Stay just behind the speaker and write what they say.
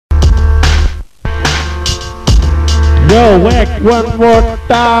Yo, whack one more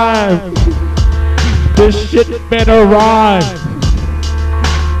time. This shit better rhyme.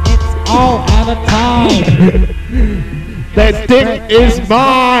 It's all out of time. That dick is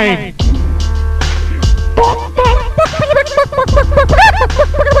mine.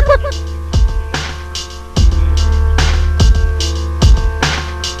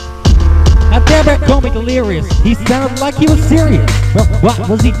 Now damn it, call me delirious. He sounded like he was serious. But what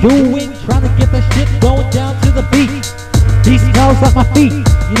was he doing? Trying to get that shit going down to the beat. He smells like my feet.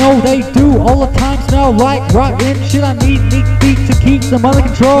 You know they do all the time smell like rotten shit. I need neat feet to keep them under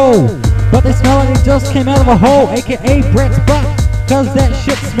control. But they smell like it just came out of a hole, aka Brett's butt. Cause that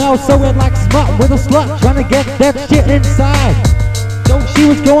shit smells so weird like smut with a slut trying to get that shit inside. So she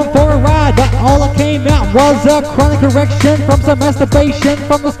was going for a ride, but all that came out was a chronic erection from some masturbation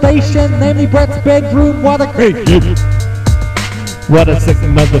from the station, namely Brett's bedroom water. What a sick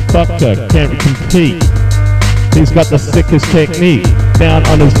motherfucker, can't compete. He's got the sickest technique, down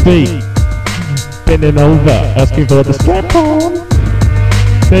on his feet, bending over, asking for the strap-on.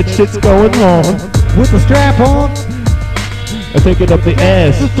 That shit's going on. With the strap-on. I take it up the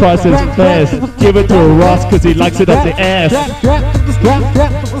ass, twice as fast. Give it to a Ross cause he likes it up the ass. Strap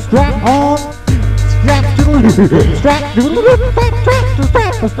on.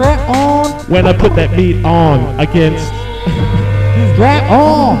 Strap on. When I put that meat on against Strap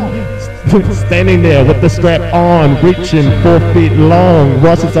on. standing there with the strap on, reaching 4 feet long.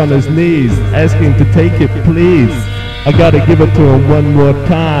 Ross is on his knees, asking to take it please. I gotta give it to him one more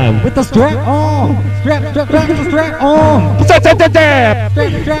time. With the strap on. Strap on. Strap on.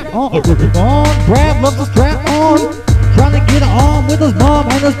 Brad loves the strap on. Trying to get it on with his mom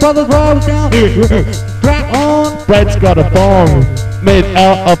and his brother's rose down. Strap on. Brad's got a bong made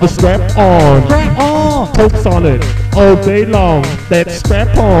out of a strap on. Strap on. Pokes on it all day long. That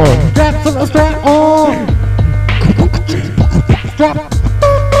strap on. Strap on. Strap on.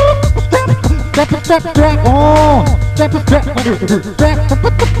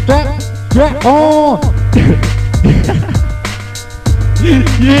 Strap on.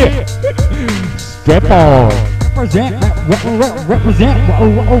 Yeah. Strap on. Represent.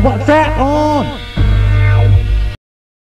 What's that on?